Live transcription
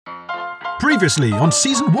Previously on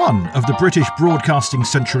Season 1 of the British Broadcasting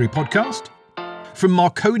Century podcast, from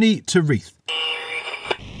Marconi to Reith.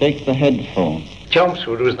 Take the headphones.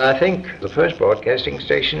 Chelmsford was, I think, the first broadcasting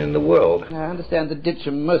station in the world. I understand that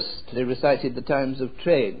Ditcham mostly recited the times of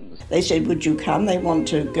trains. They said, would you come? They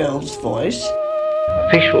want a girl's voice.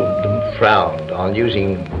 Officialdom frowned on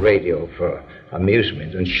using radio for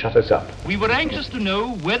amusement and shut us up. We were anxious to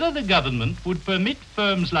know whether the government would permit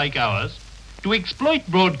firms like ours to exploit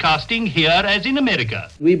broadcasting here as in America.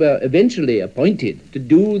 We were eventually appointed to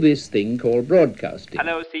do this thing called broadcasting.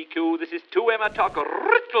 Hello, CQ. This is 2M Talk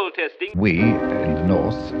Riddle testing. We, in the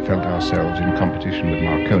north, felt ourselves in competition with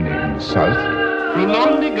Marconi in the south.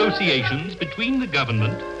 Prolonged negotiations between the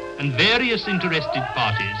government and various interested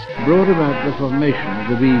parties Brought about the formation of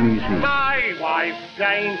the BBC. My wife,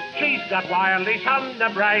 Jane, she's got wireless on the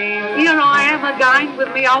brain. Here I am again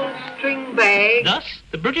with me old string bag. Thus,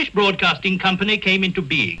 the British Broadcasting Company came into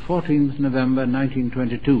being. 14th November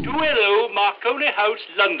 1922. 2LO Marconi House,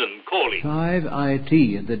 London, calling.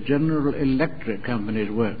 5IT at the General Electric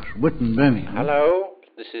Company's works, Whitton, Birmingham. Hello,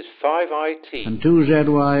 this is 5IT. And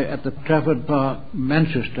 2ZY at the Trafford Park,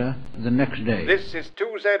 Manchester, the next day. This is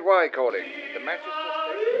 2ZY calling. The Manchester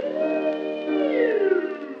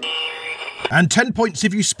And 10 points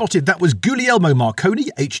if you spotted that was Guglielmo Marconi,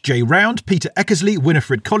 H.J. Round, Peter Eckersley,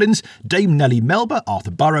 Winifred Collins, Dame Nellie Melba,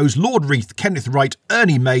 Arthur Burrows, Lord Reith, Kenneth Wright,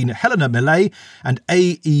 Ernie Main, Helena Millay and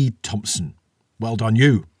A.E. Thompson. Well done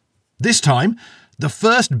you. This time, the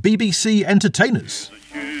first BBC entertainers.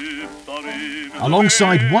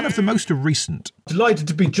 Alongside one of the most recent. Delighted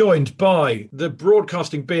to be joined by the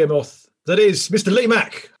broadcasting behemoth that is Mr. Lee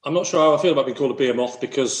Mack. I'm not sure how I feel about being called a behemoth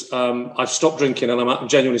because I've stopped drinking and I'm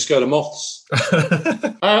genuinely scared of moths.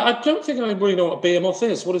 I don't think I really know what a behemoth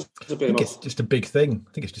is. What is a behemoth? I think it's just a big thing.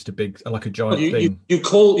 I think it's just a big, like a giant thing.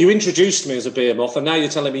 You introduced me as a behemoth and now you're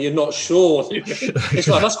telling me you're not sure. It's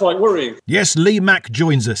like, that's quite worrying. Yes, Lee Mack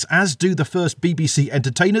joins us, as do the first BBC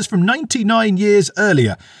entertainers from 99 years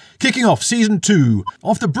earlier, kicking off Season 2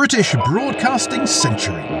 of the British Broadcasting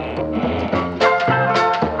Century.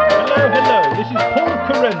 Hello, this is Paul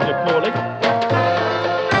Carenza calling.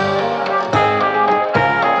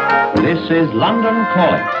 This is London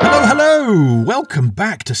calling. Hello, welcome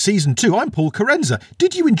back to Season 2. I'm Paul Carenza.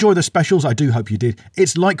 Did you enjoy the specials? I do hope you did.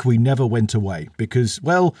 It's like we never went away because,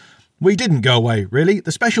 well, we didn't go away, really.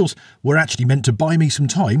 The specials were actually meant to buy me some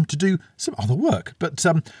time to do some other work. But,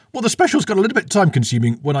 the specials got a little bit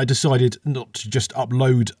time-consuming when I decided not to just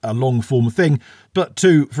upload a long-form thing, but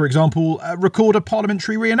to, for example, record a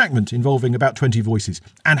parliamentary reenactment involving about 20 voices.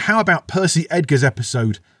 And how about Percy Edgar's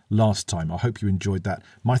episode last time? I hope you enjoyed that.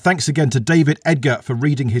 My thanks again to David Edgar for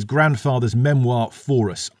reading his grandfather's memoir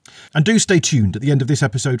for us. And do stay tuned at the end of this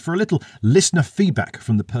episode for a little listener feedback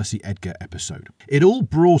from the Percy Edgar episode. It all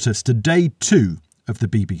brought us to day 2 of the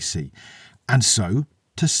BBC, and so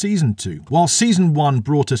to Season 2. While Season 1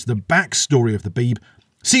 brought us the backstory of the Beeb,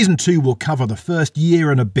 Season 2 will cover the first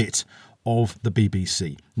year and a bit of the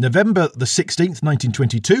BBC. November the 16th,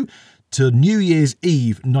 1922, to New Year's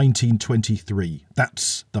Eve 1923.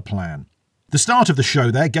 That's the plan. The start of the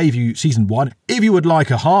show there gave you Season 1. If you would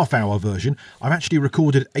like a half-hour version, I've actually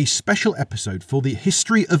recorded a special episode for the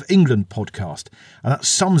History of England podcast, and that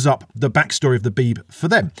sums up the backstory of the Beeb for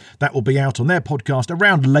them. That will be out on their podcast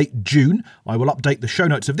around late June. I will update the show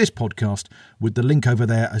notes of this podcast with the link over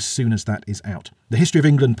there as soon as that is out. The History of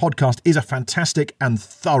England podcast is a fantastic and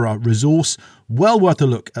thorough resource, well worth a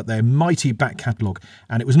look at their mighty back catalogue,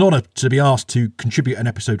 and it was an honour to be asked to contribute an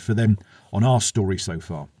episode for them on our story so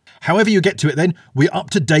far. However you get to it then, we're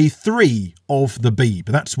up to day 3 of the Beeb.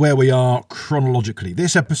 That's where we are chronologically.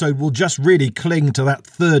 This episode will just really cling to that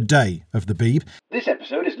third day of the Beeb. This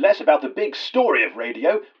episode is less about the big story of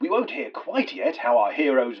radio. We won't hear quite yet how our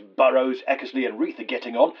heroes Burrows, Eckersley and Reith are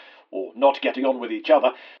getting on, or not getting on with each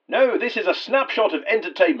other. No, this is a snapshot of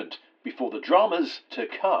entertainment before the dramas to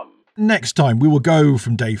come. Next time, we will go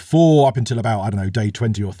from day 4 up until about, day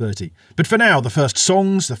 20 or 30. But for now, the first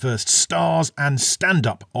songs, the first stars and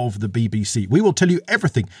stand-up of the BBC. We will tell you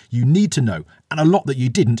everything you need to know, and a lot that you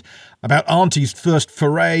didn't, about Auntie's first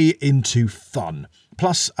foray into fun.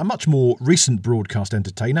 Plus, a much more recent broadcast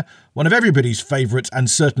entertainer, one of everybody's favourites and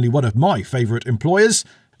certainly one of my favourite employers,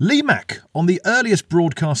 Lee Mack, on the earliest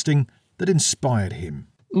broadcasting that inspired him.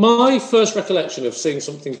 My first recollection of seeing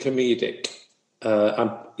something comedic,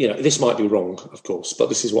 this might be wrong, of course, but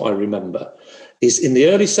this is what I remember, is in the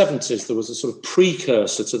early 70s, there was a sort of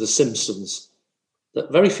precursor to The Simpsons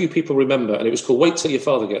that very few people remember, and it was called Wait Till Your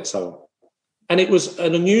Father Gets Home. And it was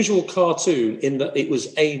an unusual cartoon in that it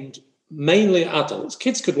was aimed mainly at adults.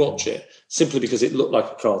 Kids could watch it simply because it looked like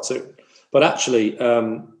a cartoon. But actually,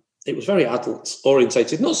 it was very adult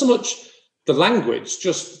orientated. Not so much the language,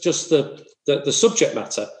 just the subject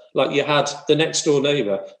matter. Like you had the next door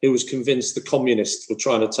neighbour who was convinced the communists were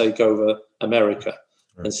trying to take over America.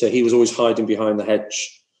 Right. And so he was always hiding behind the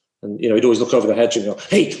hedge. And, he'd always look over the hedge and go,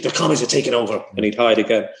 hey, the commies are taking over. And he'd hide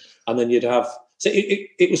again. And then you'd have... So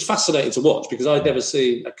it was fascinating to watch because I'd never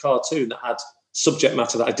seen a cartoon that had subject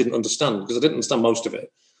matter that I didn't understand because I didn't understand most of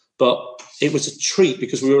it. But it was a treat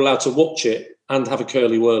because we were allowed to watch it and have a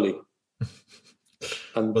curly-whirly.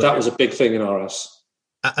 And that was a big thing in our house.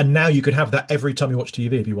 And now you can have that every time you watch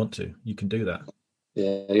TV if you want to. You can do that.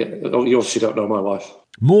 Yeah. Oh, you obviously don't know my wife.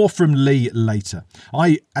 More from Lee later.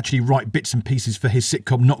 I actually write bits and pieces for his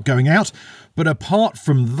sitcom Not Going Out, but apart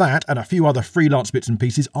from that and a few other freelance bits and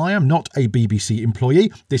pieces, I am not a BBC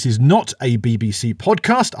employee. This is not a BBC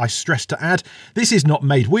podcast, I stress to add. This is not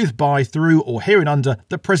made with, by, through or hereinunder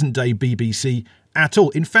the present-day BBC at all.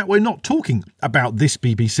 In fact, we're not talking about this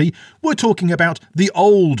BBC. We're talking about the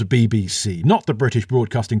old BBC, not the British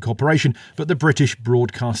Broadcasting Corporation, but the British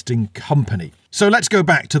Broadcasting Company. So let's go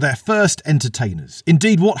back to their first entertainers.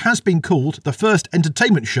 Indeed, what has been called the first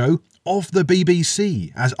entertainment show of the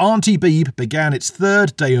BBC, as Auntie Beeb began its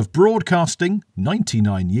third day of broadcasting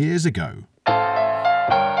 99 years ago.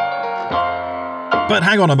 But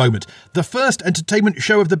hang on a moment. The first entertainment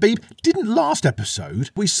show of the Beeb didn't last episode.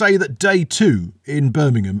 We say that day 2 in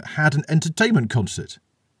Birmingham had an entertainment concert.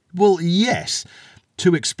 Well, yes.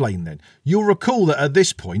 To explain then, you'll recall that at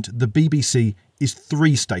this point, the BBC is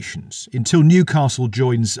 3 stations, until Newcastle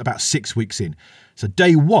joins about 6 weeks in. So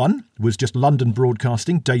day 1 was just London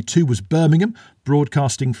broadcasting, day 2 was Birmingham,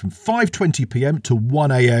 broadcasting from 5:20pm to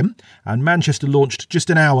 1am, and Manchester launched just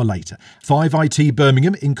an hour later. 5IT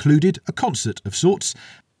Birmingham included a concert of sorts.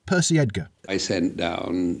 Percy Edgar. I sent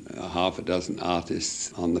down half a dozen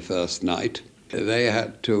artists on the first night. They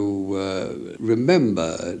had to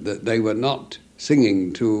remember that they were not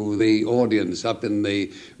singing to the audience up in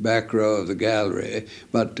the back row of the gallery,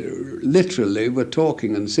 but literally were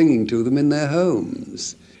talking and singing to them in their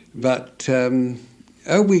homes. But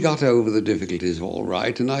we got over the difficulties all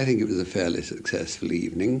right, and I think it was a fairly successful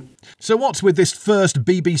evening. So what's with this first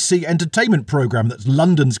BBC entertainment programme that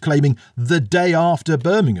London's claiming the day after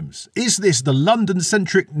Birmingham's? Is this the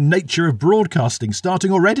London-centric nature of broadcasting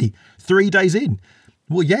starting already, 3 days in?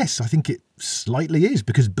 Well, yes, I think it slightly is,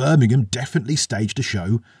 because Birmingham definitely staged a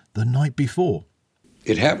show the night before.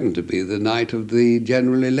 It happened to be the night of the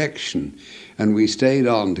general election, and we stayed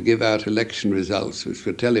on to give out election results, which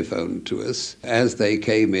were telephoned to us as they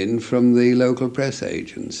came in from the local press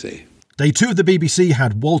agency. Day 2 of the BBC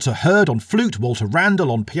had Walter Hurd on flute, Walter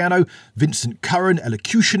Randall on piano, Vincent Curran,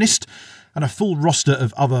 elocutionist, and a full roster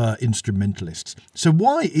of other instrumentalists. So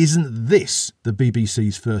why isn't this the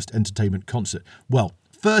BBC's first entertainment concert? Well,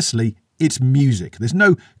 firstly, it's music. There's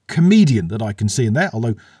no comedian that I can see in there,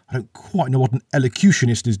 although I don't quite know what an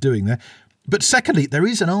elocutionist is doing there. But secondly, there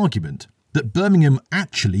is an argument that Birmingham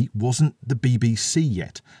actually wasn't the BBC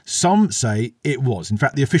yet. Some say it was. In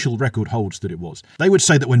fact, the official record holds that it was. They would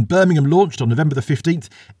say that when Birmingham launched on November the 15th,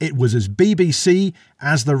 it was as BBC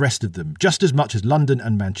as the rest of them, just as much as London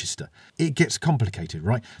and Manchester. It gets complicated,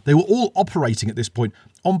 right? They were all operating at this point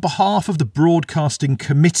on behalf of the Broadcasting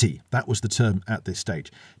Committee. That was the term at this stage.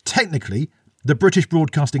 Technically, the British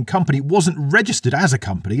Broadcasting Company wasn't registered as a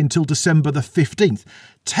company until December the 15th.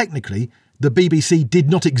 Technically, the BBC did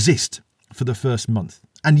not exist for the first month.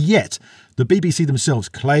 And yet, the BBC themselves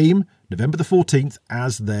claim November the 14th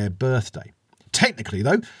as their birthday. Technically,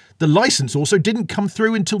 though, the licence also didn't come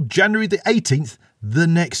through until January the 18th the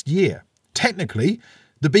next year. Technically,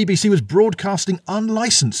 the BBC was broadcasting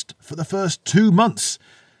unlicensed for the first 2 months.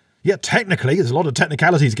 Yet technically, there's a lot of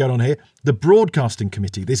technicalities going on here, the Broadcasting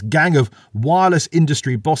Committee, this gang of wireless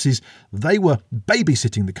industry bosses, they were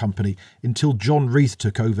babysitting the company until John Reith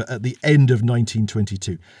took over at the end of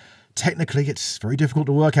 1922. Technically, it's very difficult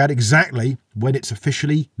to work out exactly when it's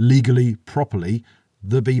officially, legally, properly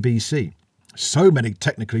the BBC. So many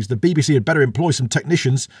technicalities, the BBC had better employ some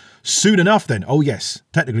technicians soon enough then. Oh yes,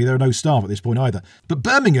 technically there are no staff at this point either. But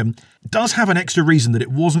Birmingham does have an extra reason that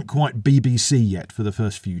it wasn't quite BBC yet for the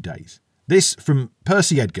first few days. This from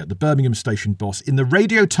Percy Edgar, the Birmingham station boss, in the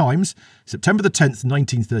Radio Times, September the 10th,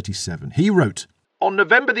 1937. He wrote, "On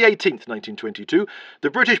November the 18th, 1922,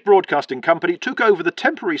 the British Broadcasting Company took over the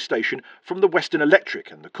temporary station from the Western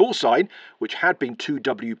Electric, and the call sign, which had been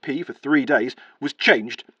 2WP for 3 days, was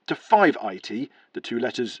changed to 5IT, the 2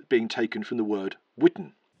 letters being taken from the word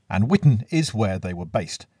Witten." and Whitton is where they were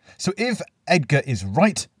based. So if Edgar is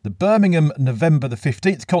right, the Birmingham November the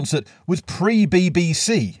 15th concert was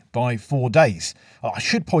pre-BBC by 4 days. I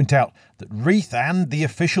should point out that Reith and the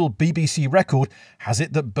official BBC record has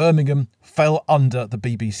it that Birmingham fell under the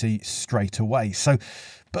BBC straight away. So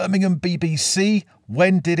Birmingham BBC,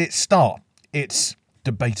 when did it start? It's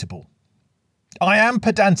debatable. I am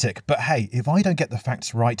pedantic, but hey, if I don't get the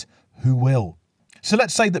facts right, who will? So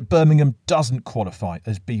let's say that Birmingham doesn't qualify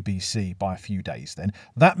as BBC by a few days then.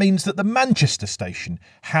 That means that the Manchester station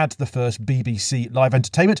had the first BBC live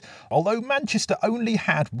entertainment, although Manchester only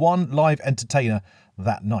had one live entertainer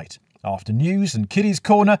that night. After news and Kiddies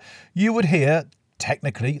Corner, you would hear,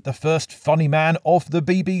 technically, the first funny man of the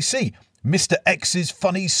BBC, Mr. X's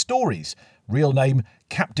Funny Stories, real name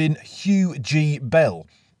Captain Hugh G. Bell.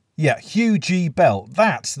 Yeah, Hugh G. Bell,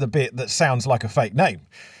 that's the bit that sounds like a fake name.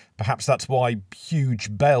 Perhaps that's why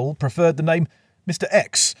Huge Bell preferred the name Mr.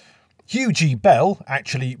 X. Hugh G. Bell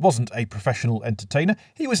actually wasn't a professional entertainer.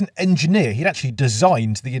 He was an engineer. He'd actually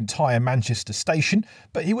designed the entire Manchester station,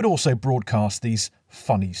 but he would also broadcast these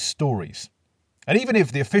funny stories. And even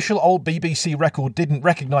if the official old BBC record didn't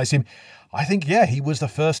recognise him, I think, yeah, he was the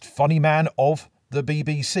first funny man of the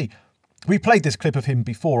BBC. We played this clip of him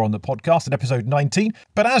before on the podcast in episode 19,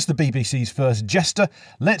 but as the BBC's first jester,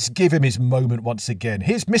 let's give him his moment once again.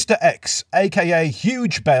 Here's Mr. X, aka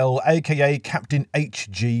Huge Bell, aka Captain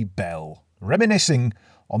H.G. Bell, reminiscing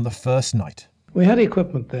on the first night. We had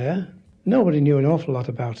equipment there. Nobody knew an awful lot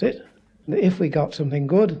about it. If we got something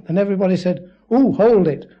good, then everybody said, "Ooh, hold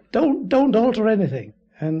it. Don't alter anything."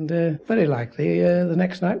 And very likely the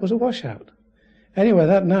next night was a washout. Anyway,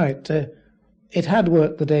 that night... it had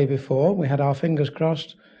worked the day before. We had our fingers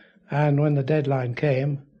crossed, and when the deadline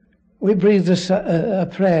came, we breathed a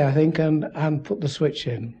prayer, I think, and put the switch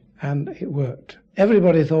in, and it worked.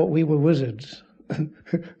 Everybody thought we were wizards.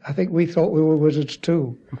 I think we thought we were wizards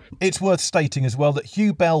too. It's worth stating as well that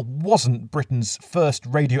Hugh Bell wasn't Britain's first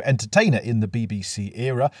radio entertainer in the BBC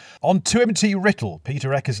era. On 2MT Writtle, Peter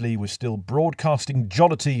Eckersley was still broadcasting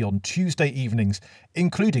jollity on Tuesday evenings,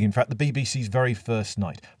 including, in fact, the BBC's very first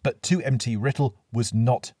night. But 2MT Writtle was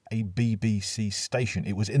not a BBC station.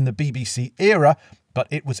 It was in the BBC era, but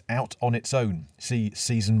it was out on its own. See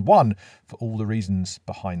Season 1 for all the reasons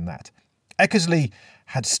behind that. Eckersley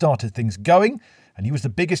had started things going, and he was the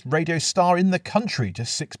biggest radio star in the country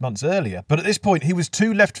just 6 months earlier. But at this point, he was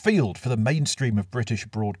too left field for the mainstream of British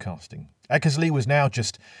broadcasting. Eckersley was now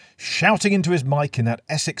just shouting into his mic in that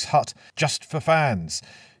Essex hut just for fans.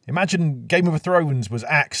 Imagine Game of Thrones was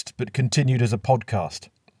axed but continued as a podcast.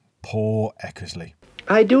 Poor Eckersley.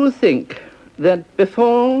 I do think that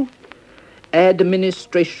before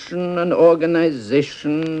administration and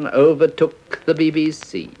organisation overtook the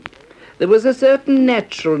BBC, there was a certain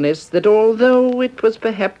naturalness that, although it was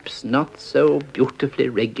perhaps not so beautifully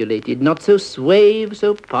regulated, not so suave,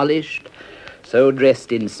 so polished, so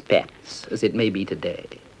dressed in spats as it may be today,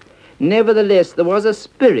 nevertheless there was a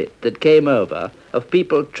spirit that came over of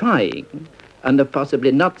people trying and of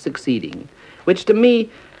possibly not succeeding, which to me,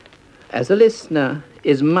 as a listener,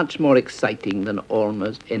 is much more exciting than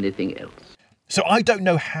almost anything else. So I don't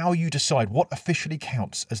know how you decide what officially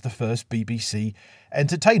counts as the first BBC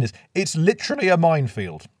entertainers. It's literally a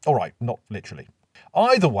minefield. All right, not literally.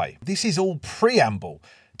 Either way, this is all preamble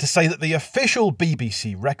to say that the official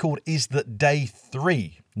BBC record is that day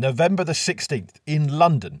 3, November the 16th, in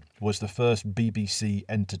London, was the first BBC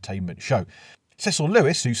entertainment show. Cecil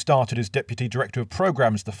Lewis, who started as Deputy Director of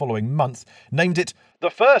Programmes the following month, named it the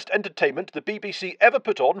first entertainment the BBC ever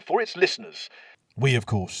put on for its listeners. We, of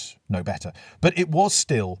course, know better, but it was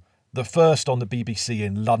still the first on the BBC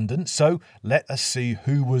in London, so let us see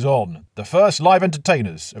who was on. The first live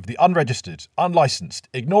entertainers of the unregistered, unlicensed,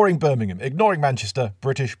 ignoring Birmingham, ignoring Manchester,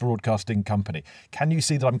 British Broadcasting Company. Can you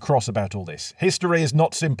see that I'm cross about all this? History is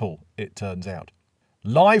not simple, it turns out.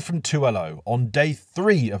 Live from 2LO on day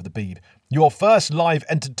 3 of the Beeb, your first live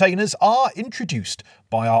entertainers are introduced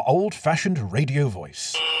by our old-fashioned radio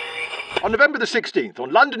voice. On November the 16th,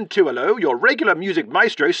 on London 2LO, your regular music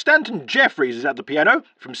maestro Stanton Jeffries is at the piano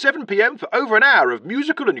from 7 p.m. for over an hour of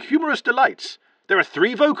musical and humorous delights. There are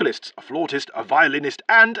 3 vocalists, a flautist, a violinist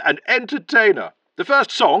and an entertainer. The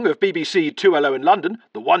first song of BBC 2LO in London,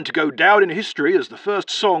 the one to go down in history as the first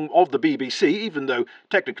song of the BBC, even though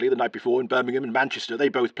technically the night before in Birmingham and Manchester they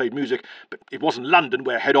both played music, but it wasn't London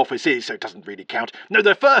where head office is, so it doesn't really count. No,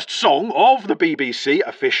 the first song of the BBC,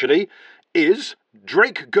 officially, is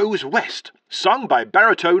Drake Goes West, sung by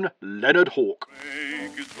baritone Leonard Hawke.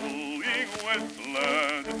 Drake is going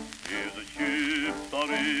westland, here's a ship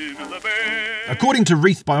According to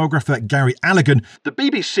Reith biographer Gary Allegan, the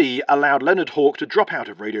BBC allowed Leonard Hawke to drop out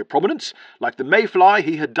of radio prominence, like the mayfly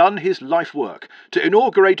he had done his life work, to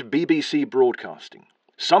inaugurate BBC broadcasting.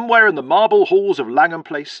 Somewhere in the marble halls of Langham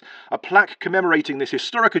Place, a plaque commemorating this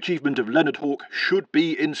historic achievement of Leonard Hawke should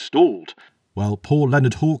be installed. Well, poor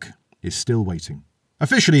Leonard Hawke is still waiting.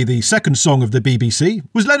 Officially, the second song of the BBC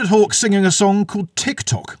was Leonard Hawke singing a song called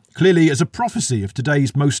TikTok, clearly as a prophecy of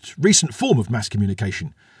today's most recent form of mass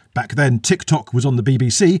communication. Back then, TikTok was on the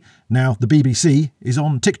BBC, now the BBC is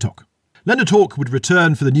on TikTok. Leonard Hawke would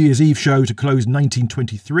return for the New Year's Eve show to close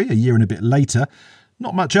 1923, a year and a bit later.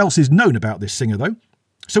 Not much else is known about this singer, though.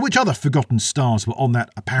 So which other forgotten stars were on that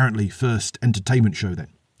apparently first entertainment show then?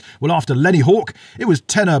 Well, after Lenny Hawke, it was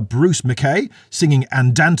tenor Bruce Mackay singing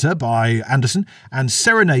Andanta by Anderson and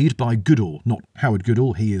Serenade by Goodall. Not Howard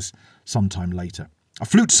Goodall, he is sometime later. A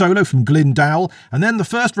flute solo from Glyn Dowell, and then the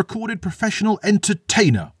first recorded professional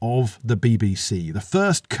entertainer of the BBC, the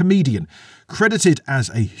first comedian, credited as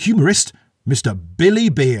a humorist, Mr. Billy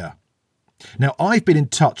Beer. Now, I've been in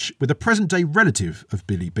touch with a present-day relative of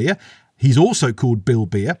Billy Beer. He's also called Bill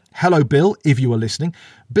Beer. Hello, Bill, if you are listening.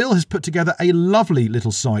 Bill has put together a lovely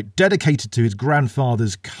little site dedicated to his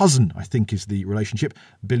grandfather's cousin, I think is the relationship,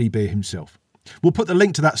 Billy Beer himself. We'll put the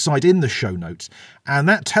link to that site in the show notes, and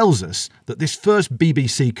that tells us that this first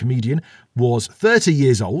BBC comedian was 30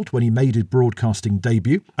 years old when he made his broadcasting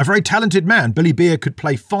debut. A very talented man, Billy Beer could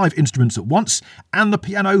play 5 instruments at once and the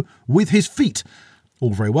piano with his feet.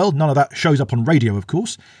 All very well, none of that shows up on radio, of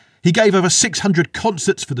course. He gave over 600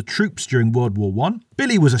 concerts for the troops during World War I.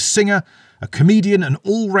 Billy was a singer, a comedian, an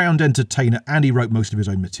all-round entertainer, and he wrote most of his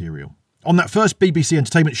own material. On that first BBC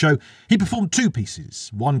entertainment show, he performed 2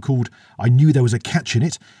 pieces, one called I Knew There Was a Catch in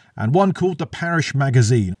It, and one called The Parish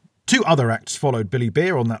Magazine. 2 other acts followed Billy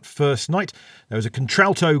Beer on that first night. There was a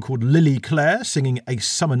contralto called Lily Clare singing A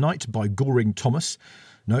Summer Night by Goring Thomas.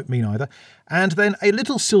 No, me neither. And then A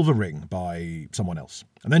Little Silver Ring by someone else.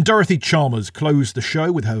 And then Dorothy Chalmers closed the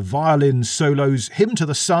show with her violin solos Hymn to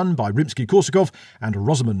the Sun by Rimsky-Korsakov and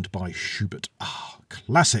Rosamund by Schubert. Ah,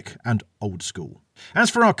 classic and old school.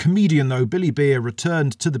 As for our comedian, though, Billy Beer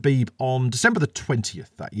returned to the Beeb on December the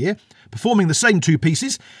 20th that year, performing the same 2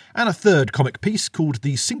 pieces and a third comic piece called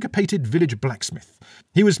The Syncopated Village Blacksmith.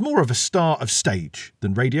 He was more of a star of stage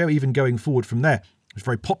than radio, even going forward from there. He was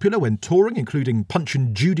very popular when touring, including Punch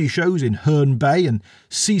and Judy shows in Herne Bay and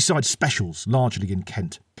seaside specials, largely in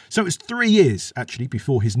Kent. So it was 3 years, actually,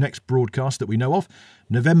 before his next broadcast that we know of,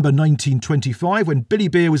 November 1925, when Billy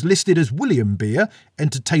Beer was listed as William Beer,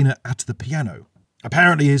 entertainer at the piano.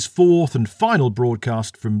 Apparently his 4th and final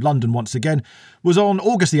broadcast from London once again was on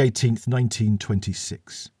August the 18th,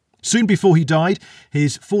 1926. Soon before he died,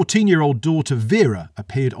 his 14-year-old daughter Vera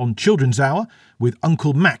appeared on Children's Hour with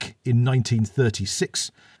Uncle Mack in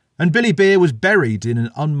 1936, and Billy Beer was buried in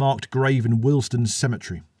an unmarked grave in Willesden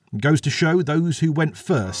Cemetery. It goes to show those who went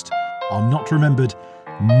first are not remembered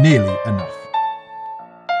nearly enough.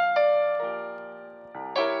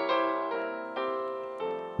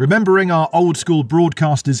 Remembering our old school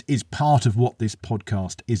broadcasters is part of what this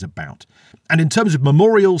podcast is about. And in terms of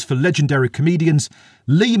memorials for legendary comedians,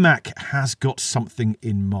 Lee Mack has got something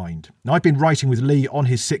in mind. Now, I've been writing with Lee on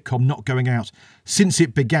his sitcom Not Going Out since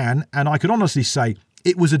it began, and I can honestly say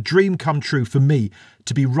it was a dream come true for me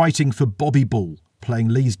to be writing for Bobby Bull, playing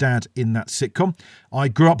Lee's dad in that sitcom. I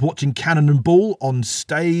grew up watching Cannon and Ball on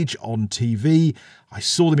stage, on TV. I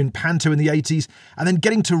saw them in Panto in the 80s, and then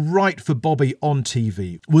getting to write for Bobby on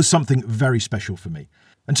TV was something very special for me.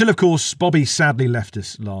 Until, of course, Bobby sadly left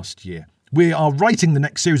us last year. We are writing the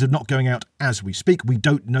next series of Not Going Out as we speak. We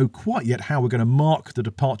don't know quite yet how we're going to mark the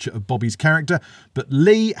departure of Bobby's character, but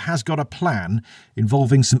Lee has got a plan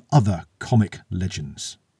involving some other comic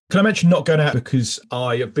legends. Can I mention Not Going Out because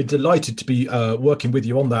I have been delighted to be working with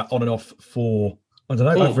you on that on and off for, I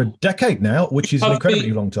don't know, over a decade now, which is an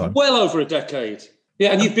incredibly long time. Well over a decade.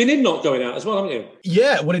 Yeah, and you've been in Not Going Out as well, haven't you?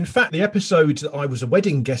 Yeah, well, in fact, the episode that I was a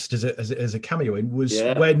wedding guest as a cameo in was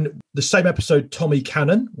when the same episode Tommy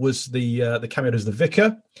Cannon was the cameo as the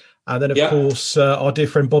vicar. And then, of course, our dear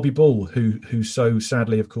friend Bobby Bull, who so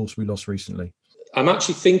sadly, of course, we lost recently. I'm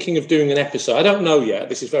actually thinking of doing an episode. I don't know yet.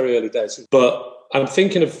 This is very early days. But I'm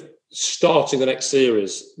thinking of starting the next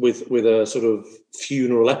series with a sort of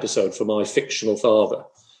funeral episode for my fictional father.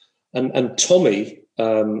 And Tommy...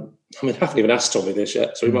 I haven't even asked Tommy this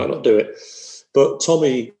yet, so he might not do it. But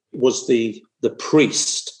Tommy was the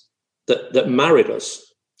priest that married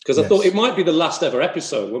us. Because I thought it might be the last ever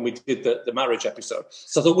episode when we did the marriage episode.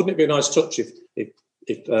 So I thought, wouldn't it be a nice touch if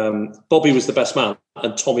Bobby was the best man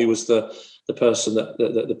and Tommy was the the person,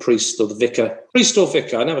 the priest or the vicar. Priest or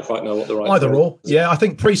vicar, I never quite know what the right Either word or. is. Yeah, I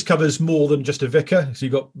think priest covers more than just a vicar. So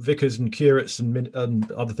you've got vicars and curates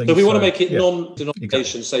and other things. So we want to make it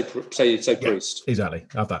non-denomination, exactly. say priest. Exactly,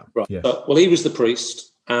 have that. Right. Yeah. Well, he was the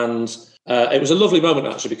priest, and it was a lovely moment,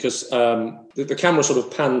 actually, because the camera sort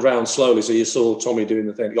of panned round slowly, so you saw Tommy doing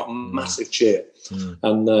the thing. He got a massive cheer.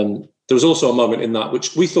 And there was also a moment in that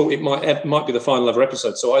which we thought it might be the final ever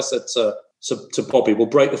episode. So I said to Bobby, we'll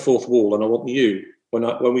break the fourth wall, and I want you,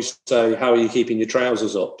 when we say, how are you keeping your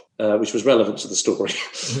trousers up, which was relevant to the story,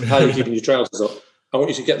 how are you keeping your trousers up, I want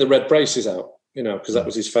you to get the red braces out, because that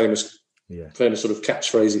was his famous sort of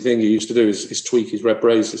catchphrasey thing he used to do, is tweak his red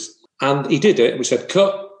braces. And he did it, and we said,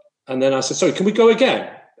 cut. And then I said, sorry, can we go again?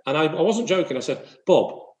 And I wasn't joking. I said,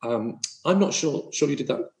 Bob, I'm not sure you did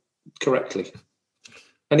that correctly.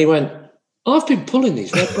 And he went, I've been pulling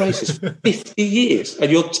these red braces for 50 years, and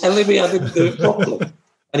you're telling me I didn't do it properly.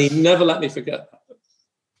 And he never let me forget that.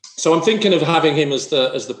 So I'm thinking of having him as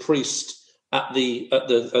the priest at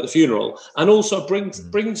the funeral, and also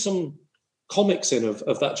bring some comics in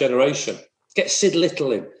of that generation. Get Sid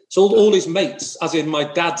Little in. So all his mates, as in my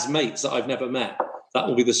dad's mates that I've never met, that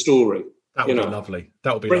will be the story. That would be lovely.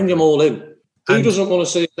 That would be bring lovely. them all in. Who doesn't want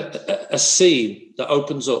to see a scene that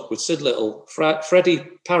opens up with Sid Little, Freddie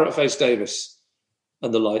Parrotface Davis,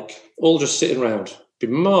 and the like, all just sitting around? Be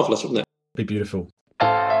marvellous, wouldn't it? Be beautiful.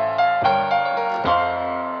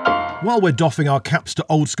 While we're doffing our caps to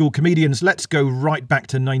old school comedians, let's go right back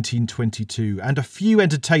to 1922 and a few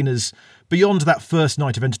entertainers beyond that first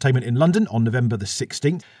night of entertainment in London on November the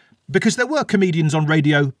 16th. Because there were comedians on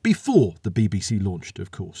radio before the BBC launched,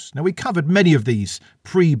 of course. Now, we covered many of these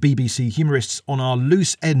pre-BBC humourists on our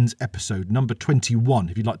Loose Ends episode, number 21,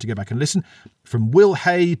 if you'd like to go back and listen. From Will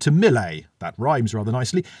Hay to Millay, that rhymes rather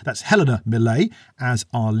nicely. That's Helena Millay as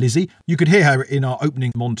our Lizzie. You could hear her in our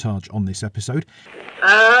opening montage on this episode.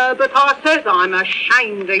 But I says I'm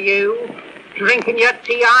ashamed of you, drinking your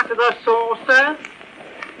tea out of the saucer.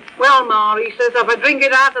 Well, Ma, he says, if I drink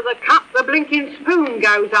it out of the cup, the blinking spoon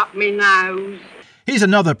goes up me nose. Here's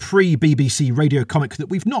another pre-BBC radio comic that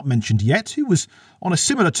we've not mentioned yet, who was on a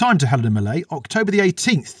similar time to Helena Millay, October the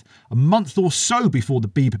 18th, a month or so before the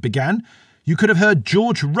Beeb began. You could have heard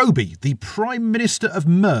George Robey, the Prime Minister of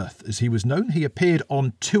Mirth, as he was known. He appeared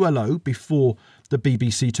on 2LO before the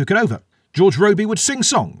BBC took it over. George Robey would sing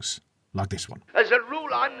songs like this one. As a rule,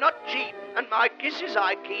 I'm not cheap, and my kisses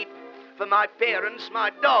I keep for my parents,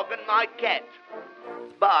 my dog and my cat.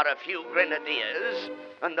 Bar a few grenadiers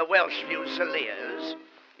and the Welsh Fusiliers,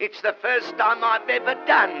 it's the first time I've ever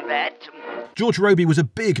done that. George Robey was a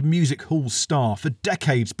big music hall star for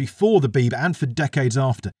decades before the Beeb and for decades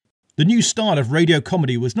after. The new style of radio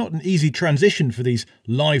comedy was not an easy transition for these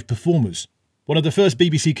live performers. One of the first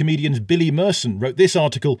BBC comedians, Billy Merson, wrote this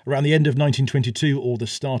article around the end of 1922 or the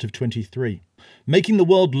start of 23. Making the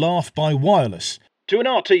world laugh by wireless. To an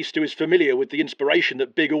artiste who is familiar with the inspiration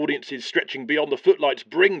that big audiences stretching beyond the footlights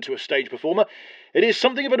bring to a stage performer, it is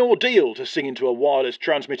something of an ordeal to sing into a wireless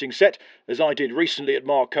transmitting set, as I did recently at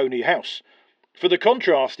Marconi House. For the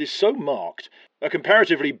contrast is so marked, a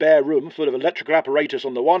comparatively bare room full of electrical apparatus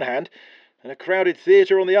on the one hand, and a crowded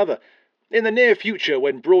theatre on the other. In the near future,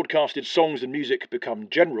 when broadcasted songs and music become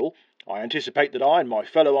general, I anticipate that I and my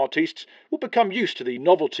fellow artistes will become used to the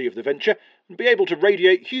novelty of the venture and be able to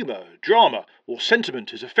radiate humour, drama or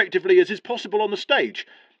sentiment as effectively as is possible on the stage.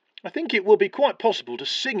 I think it will be quite possible to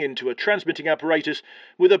sing into a transmitting apparatus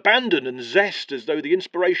with abandon and zest, as though the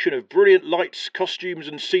inspiration of brilliant lights, costumes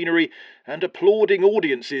and scenery and applauding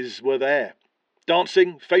audiences were there.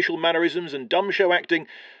 Dancing, facial mannerisms and dumb show acting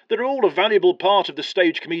that are all a valuable part of the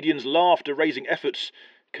stage comedian's laughter-raising efforts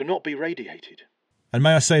cannot be radiated. And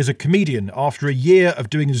may I say, as a comedian, after a year of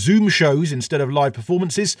doing Zoom shows instead of live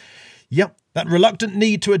performances, yep, that reluctant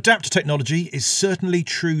need to adapt to technology is certainly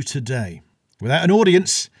true today. Without an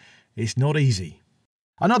audience, it's not easy.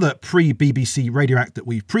 Another pre-BBC radio act that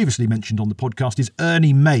we've previously mentioned on the podcast is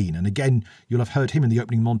Ernie Main, and again, you'll have heard him in the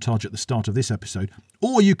opening montage at the start of this episode.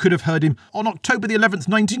 Or you could have heard him on October the 11th,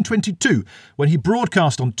 1922, when he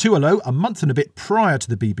broadcast on 2LO a month and a bit prior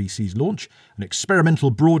to the BBC's launch, an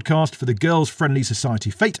experimental broadcast for the Girls' Friendly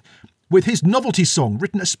Society Fate, with his novelty song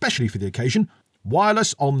written especially for the occasion,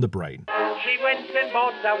 Wireless on the Brain. She went and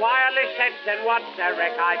bought the wireless set, and what a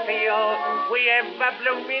wreck I feel. We have a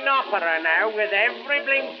blooming opera now with every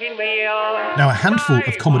blinking wheel. Now, a handful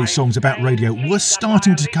of comedy songs about radio were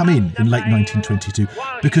starting to come in late 1922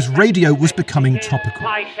 because radio was becoming topical.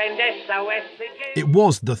 It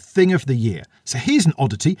was the thing of the year. So here's an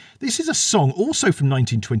oddity. This is a song also from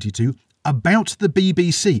 1922 about the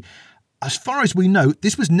BBC. As far as we know,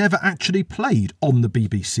 this was never actually played on the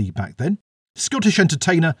BBC back then. Scottish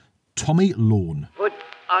entertainer Tommy Lawn. Put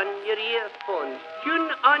on your earphones, tune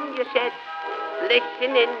on your set,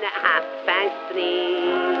 listen in at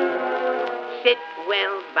 3:30. Sit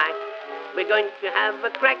well back, we're going to have a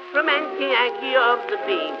crack from Auntie Aggie of the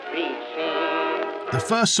BBC. The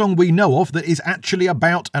first song we know of that is actually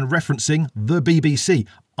about and referencing the BBC.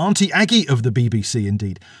 Auntie Aggie of the BBC,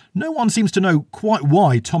 indeed. No one seems to know quite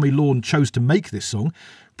why Tommy Lawn chose to make this song.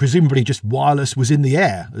 Presumably just wireless was in the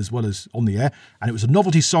air as well as on the air, and it was a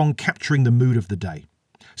novelty song capturing the mood of the day.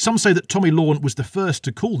 Some say that Tommy Lawn was the first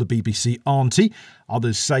to call the BBC Auntie.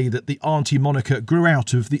 Others say that the Auntie moniker grew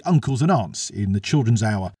out of the uncles and aunts in the children's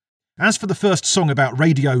hour. As for the first song about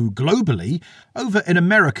radio globally, over in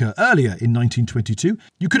America earlier in 1922,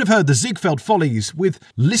 you could have heard the Ziegfeld Follies with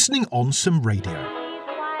Listening on Some Radio.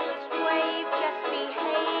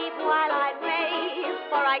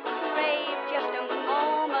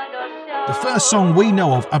 The first song we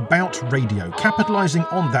know of about radio, capitalising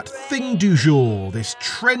on that thing du jour, this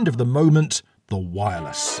trend of the moment, the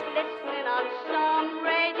wireless.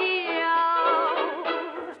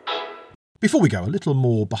 Before we go, a little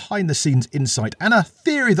more behind-the-scenes insight and a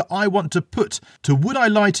theory that I want to put to Would I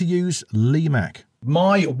Lie to You's Lee Mack.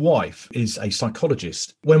 My wife is a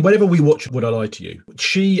psychologist. Whenever we watch Would I Lie to You,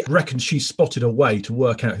 she reckons she's spotted a way to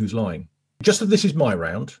work out who's lying. Just that this is my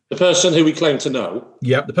round. The person who we claim to know.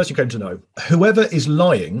 Yeah, the person you claim to know. Whoever is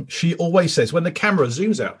lying, she always says, when the camera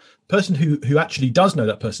zooms out, the person who actually does know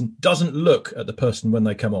that person doesn't look at the person when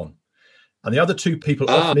they come on. And the other two people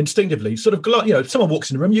often instinctively sort of, someone walks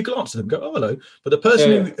in the room, you glance at them, go, oh, hello. But the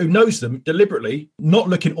person who knows them deliberately, not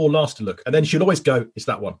looking or last to look. And then she'll always go, it's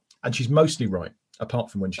that one. And she's mostly right, apart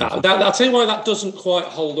from when she's... I'll tell you why that doesn't quite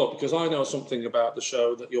hold up, because I know something about the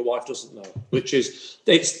show that your wife doesn't know, which is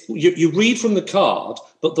you read from the card,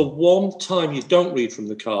 but the one time you don't read from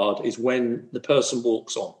the card is when the person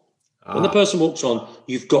walks on. When the person walks on,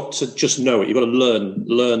 you've got to just know it. You've got to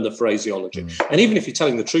learn the phraseology. And even if you're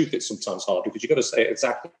telling the truth, it's sometimes hard because you've got to say it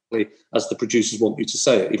exactly as the producers want you to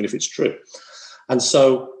say it, even if it's true. And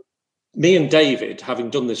so me and David, having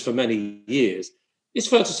done this for many years, it's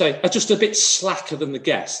fair to say, are just a bit slacker than the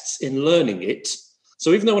guests in learning it.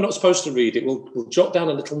 So even though we're not supposed to read it, we'll jot down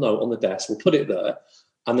a little note on the desk, we'll put it there,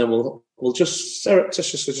 and then we'll just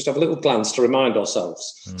surreptitiously just have a little glance to remind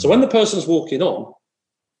ourselves. So when the person's walking on,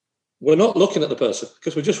 we're not looking at the person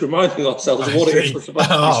because we're just reminding ourselves of what it is we're supposed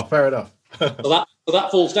to do. Oh, fair enough. so that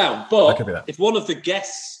falls down. But if one of the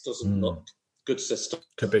guests doesn't look, good system.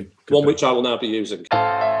 Could be. Which I will now be using.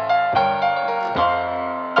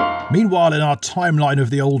 Meanwhile, in our timeline of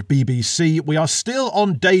the old BBC, we are still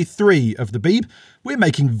on day 3 of the Beeb. We're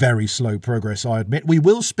making very slow progress, I admit. We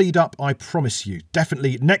will speed up, I promise you.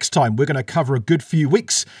 Definitely next time we're going to cover a good few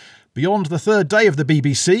weeks. Beyond the 3rd day of the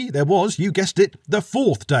BBC, there was, you guessed it, the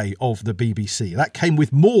 4th day of the BBC. That came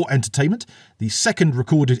with more entertainment. The second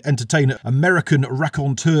recorded entertainer, American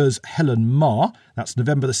raconteurs Helen Marr. That's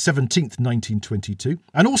November the 17th, 1922.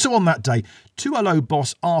 And also on that day, 2LO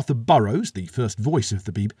boss Arthur Burrows, the first voice of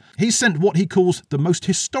the Beeb, he sent what he calls the most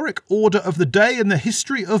historic order of the day in the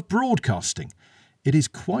history of broadcasting. It is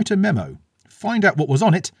quite a memo. Find out what was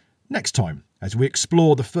on it next time as we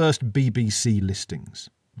explore the first BBC listings.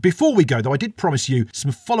 Before we go, though, I did promise you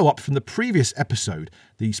some follow-up from the previous episode,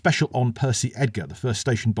 the special on Percy Edgar, the first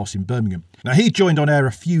station boss in Birmingham. Now, he joined on air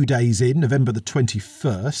a few days in, November the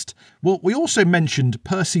 21st. Well, we also mentioned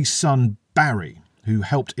Percy's son, Barry, who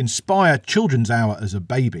helped inspire Children's Hour as a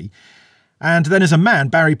baby. And then as a man,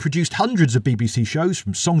 Barry produced hundreds of BBC shows,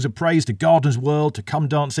 from Songs of Praise to Gardener's World to Come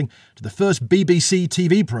Dancing to the first BBC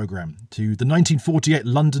TV programme to the 1948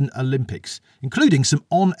 London Olympics, including some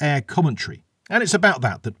on-air commentary. And it's about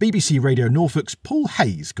that BBC Radio Norfolk's Paul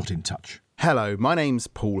Hayes got in touch. Hello, my name's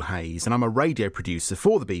Paul Hayes and I'm a radio producer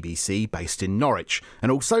for the BBC based in Norwich,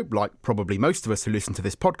 and also, like probably most of us who listen to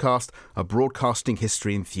this podcast, a broadcasting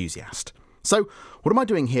history enthusiast. So, what am I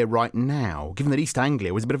doing here right now, given that East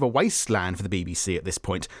Anglia was a bit of a wasteland for the BBC at this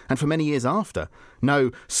point, and for many years after? No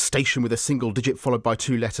station with a single digit followed by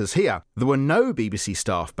 2 letters here. There were no BBC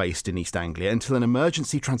staff based in East Anglia until an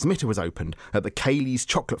emergency transmitter was opened at the Cayley's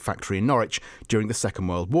chocolate factory in Norwich during the Second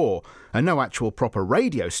World War, and no actual proper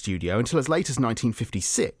radio studio until as late as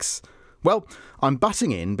 1956. Well, I'm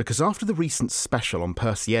butting in because after the recent special on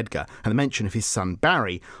Percy Edgar and the mention of his son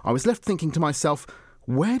Barry, I was left thinking to myself,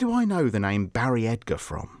 where do I know the name Barry Edgar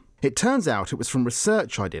from? It turns out it was from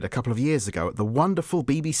research I did a couple of years ago at the wonderful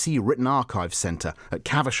BBC Written Archives Centre at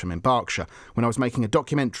Caversham in Berkshire when I was making a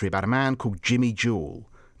documentary about a man called Jimmy Jewell.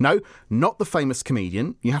 No, not the famous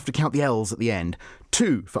comedian, you have to count the L's at the end.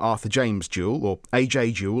 2 for Arthur James Jewell, or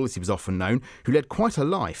A.J. Jewell as he was often known, who led quite a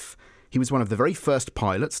life. He was one of the very first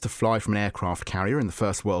pilots to fly from an aircraft carrier in the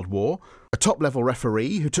First World War, a top-level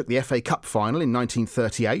referee who took the FA Cup final in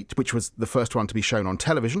 1938, which was the first one to be shown on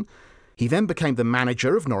television. He then became the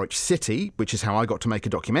manager of Norwich City, which is how I got to make a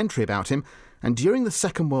documentary about him, and during the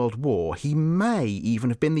Second World War he may even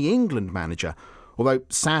have been the England manager, although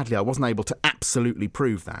sadly I wasn't able to absolutely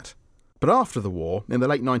prove that. But after the war, in the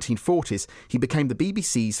late 1940s, he became the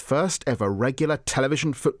BBC's first ever regular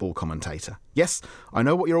television football commentator. Yes, I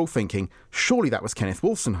know what you're all thinking, surely that was Kenneth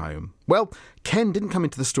Wolstenholme. Well, Ken didn't come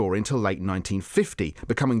into the story until late 1950,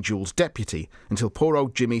 becoming Joule's deputy, until poor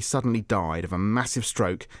old Jimmy suddenly died of a massive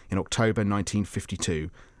stroke in October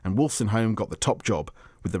 1952, and Wolstenholme got the top job,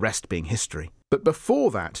 with the rest being history. But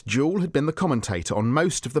before that, Joule had been the commentator on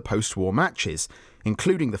most of the post-war matches,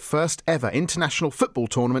 including the first ever international football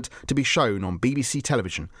tournament to be shown on BBC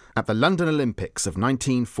television at the London Olympics of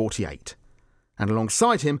 1948. And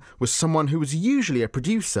alongside him was someone who was usually a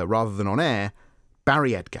producer rather than on air,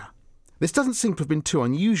 Barry Edgar. This doesn't seem to have been too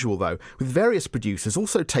unusual though, with various producers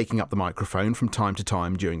also taking up the microphone from time to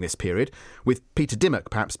time during this period, with Peter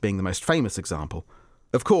Dimmock perhaps being the most famous example.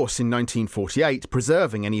 Of course, in 1948,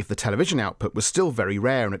 preserving any of the television output was still very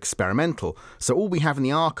rare and experimental, so all we have in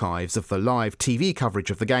the archives of the live TV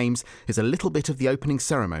coverage of the games is a little bit of the opening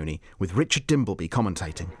ceremony, with Richard Dimbleby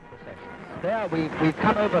commentating. There we've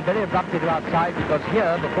come over very abruptly to outside because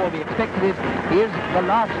here, before we expected it, is the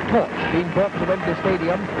last torch being brought to Wembley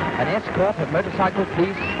Stadium, an escort of motorcycle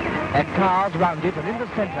police and cars round it, and in the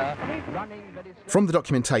centre, running very slowly. From the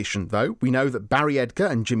documentation, though, we know that Barry Edgar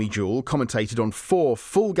and Jimmy Joule commentated on 4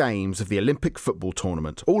 full games of the Olympic football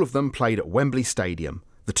tournament, all of them played at Wembley Stadium,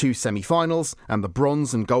 the 2 semi-finals and the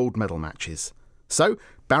bronze and gold medal matches. So,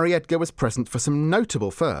 Barry Edgar was present for some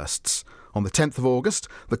notable firsts. On the 10th of August,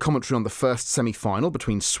 the commentary on the first semi-final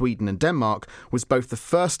between Sweden and Denmark was both the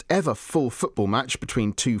first ever full football match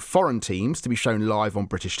between 2 foreign teams to be shown live on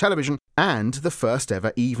British television, and the first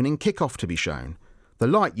ever evening kick-off to be shown. The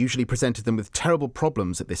light usually presented them with terrible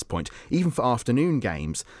problems at this point, even for afternoon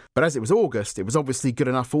games, but as it was August, it was obviously good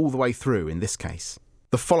enough all the way through in this case.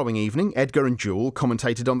 The following evening, Edgar and Joule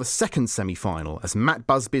commentated on the second semi-final as Matt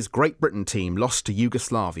Busby's Great Britain team lost to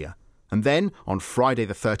Yugoslavia. And then, on Friday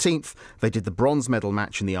the 13th, they did the bronze medal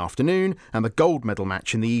match in the afternoon and the gold medal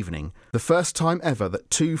match in the evening. The first time ever that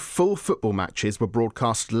 2 full football matches were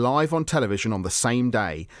broadcast live on television on the same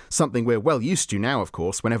day, something we're well used to now, of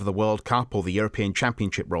course, whenever the World Cup or the European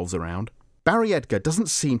Championship rolls around. Barry Edgar doesn't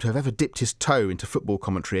seem to have ever dipped his toe into football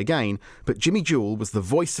commentary again, but Jimmy Joule was the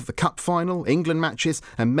voice of the Cup final, England matches,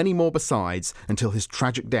 and many more besides, until his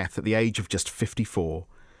tragic death at the age of just 54.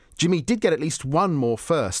 Jimmy did get at least one more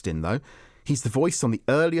first in, though. He's the voice on the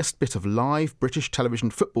earliest bit of live British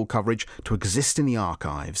television football coverage to exist in the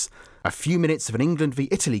archives. A few minutes of an England v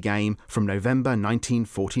Italy game from November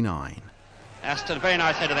 1949. Aston, very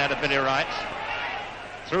nice header there to Billy Wright.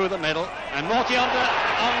 Through the middle, and Morty onto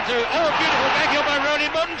beautiful back here by Rooney,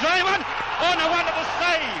 Button, trying one! Oh, no, wonderful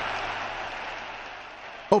save!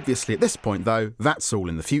 Obviously, at this point, though, that's all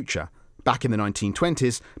in the future. Back in the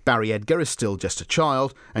 1920s, Barry Edgar is still just a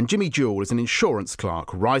child, and Jimmy Joule is an insurance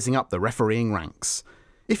clerk rising up the refereeing ranks.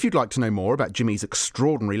 If you'd like to know more about Jimmy's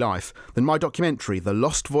extraordinary life, then my documentary, The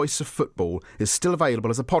Lost Voice of Football, is still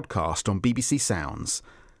available as a podcast on BBC Sounds.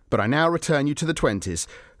 But I now return you to the 20s,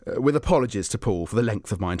 with apologies to Paul for the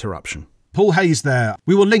length of my interruption. Paul Hayes there.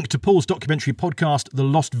 We will link to Paul's documentary podcast, The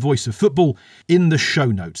Lost Voice of Football, in the show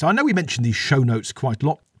notes. I know we mention these show notes quite a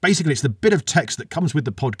lot. Basically, it's the bit of text that comes with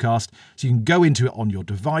the podcast, so you can go into it on your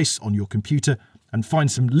device, on your computer, and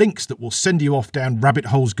find some links that will send you off down rabbit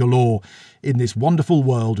holes galore in this wonderful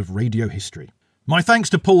world of radio history. My thanks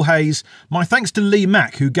to Paul Hayes. My thanks to Lee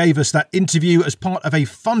Mack, who gave us that interview as part of a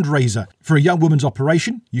fundraiser for a young woman's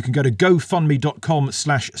operation. You can go to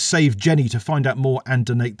gofundme.com/savejenny to find out more and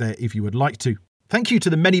donate there if you would like to. Thank you to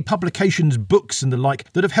the many publications, books and the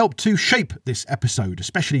like that have helped to shape this episode,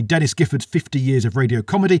 especially Dennis Gifford's 50 Years of Radio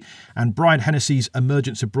Comedy and Brian Hennessy's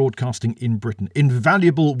Emergence of Broadcasting in Britain.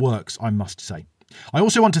 Invaluable works, I must say. I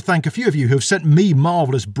also want to thank a few of you who have sent me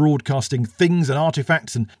marvellous broadcasting things and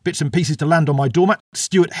artefacts and bits and pieces to land on my doormat.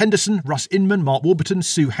 Stuart Henderson, Russ Inman, Mark Warburton,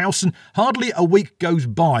 Sue Howson. Hardly a week goes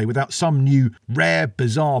by without some new rare,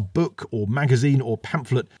 bizarre book or magazine or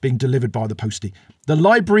pamphlet being delivered by the postie. The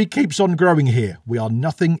library keeps on growing here. We are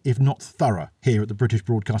nothing if not thorough here at the British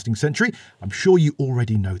Broadcasting Century. I'm sure you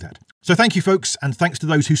already know that. So thank you, folks, and thanks to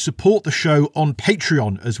those who support the show on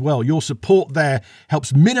Patreon as well. Your support there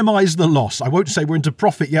helps minimise the loss. I won't say we're into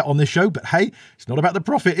profit yet on this show, but hey, it's not about the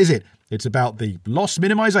profit, is it? It's about the loss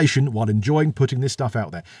minimisation while enjoying putting this stuff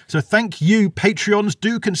out there. So thank you, Patreons.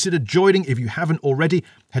 Do consider joining if you haven't already.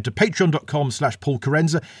 Head to patreon.com/Paul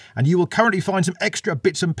Carenza, and you will currently find some extra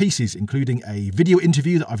bits and pieces, including a video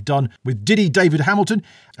interview that I've done with Diddy David Hamilton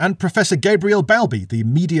and Professor Gabriel Balby, the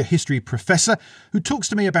media history professor, who talks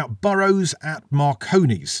to me about boroughs at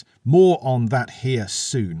Marconi's. More on that here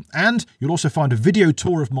soon. And you'll also find a video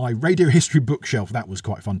tour of my radio history bookshelf. That was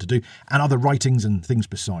quite fun to do. And other writings and things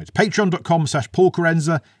besides. Patreon.com/Paul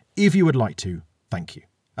Carenza if you would like to. Thank you.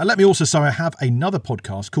 And let me also say I have another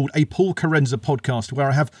podcast called A Paul Carenza Podcast, where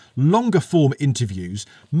I have longer form interviews,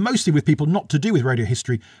 mostly with people not to do with radio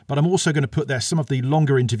history, but I'm also going to put there some of the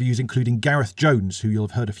longer interviews, including Gareth Jones, who you'll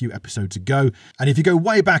have heard a few episodes ago. And if you go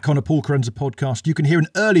way back on A Paul Carenza Podcast, you can hear an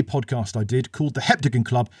early podcast I did called The Heptagon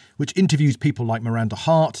Club, which interviews people like Miranda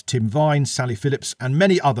Hart, Tim Vine, Sally Phillips, and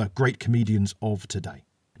many other great comedians of today.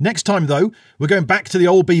 Next time, though, we're going back to the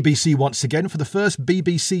old BBC once again for the first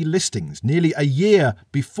BBC listings, nearly a year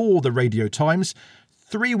before the Radio Times,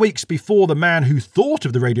 3 weeks before the man who thought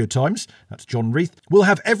of the Radio Times, that's John Reith. We'll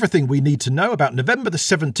have everything we need to know about November the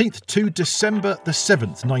 17th to December the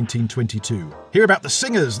 7th, 1922. Hear about the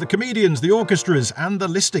singers, the comedians, the orchestras, and the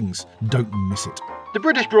listings. Don't miss it. The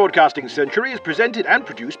British Broadcasting Century is presented and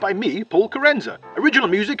produced by me, Paul Carenza. Original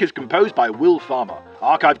music is composed by Will Farmer.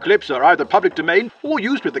 Archive clips are either public domain or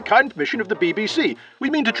used with the kind permission of the BBC. We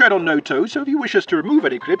mean to tread on no toes, so if you wish us to remove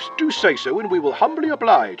any clips, do say so and we will humbly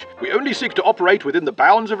oblige. We only seek to operate within the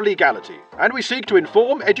bounds of legality. And we seek to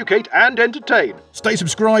inform, educate and entertain. Stay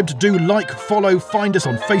subscribed, do like, follow, find us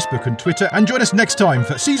on Facebook and Twitter, and join us next time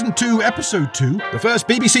for Season 2, Episode 2, the first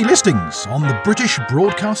BBC listings on the British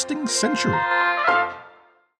Broadcasting Century.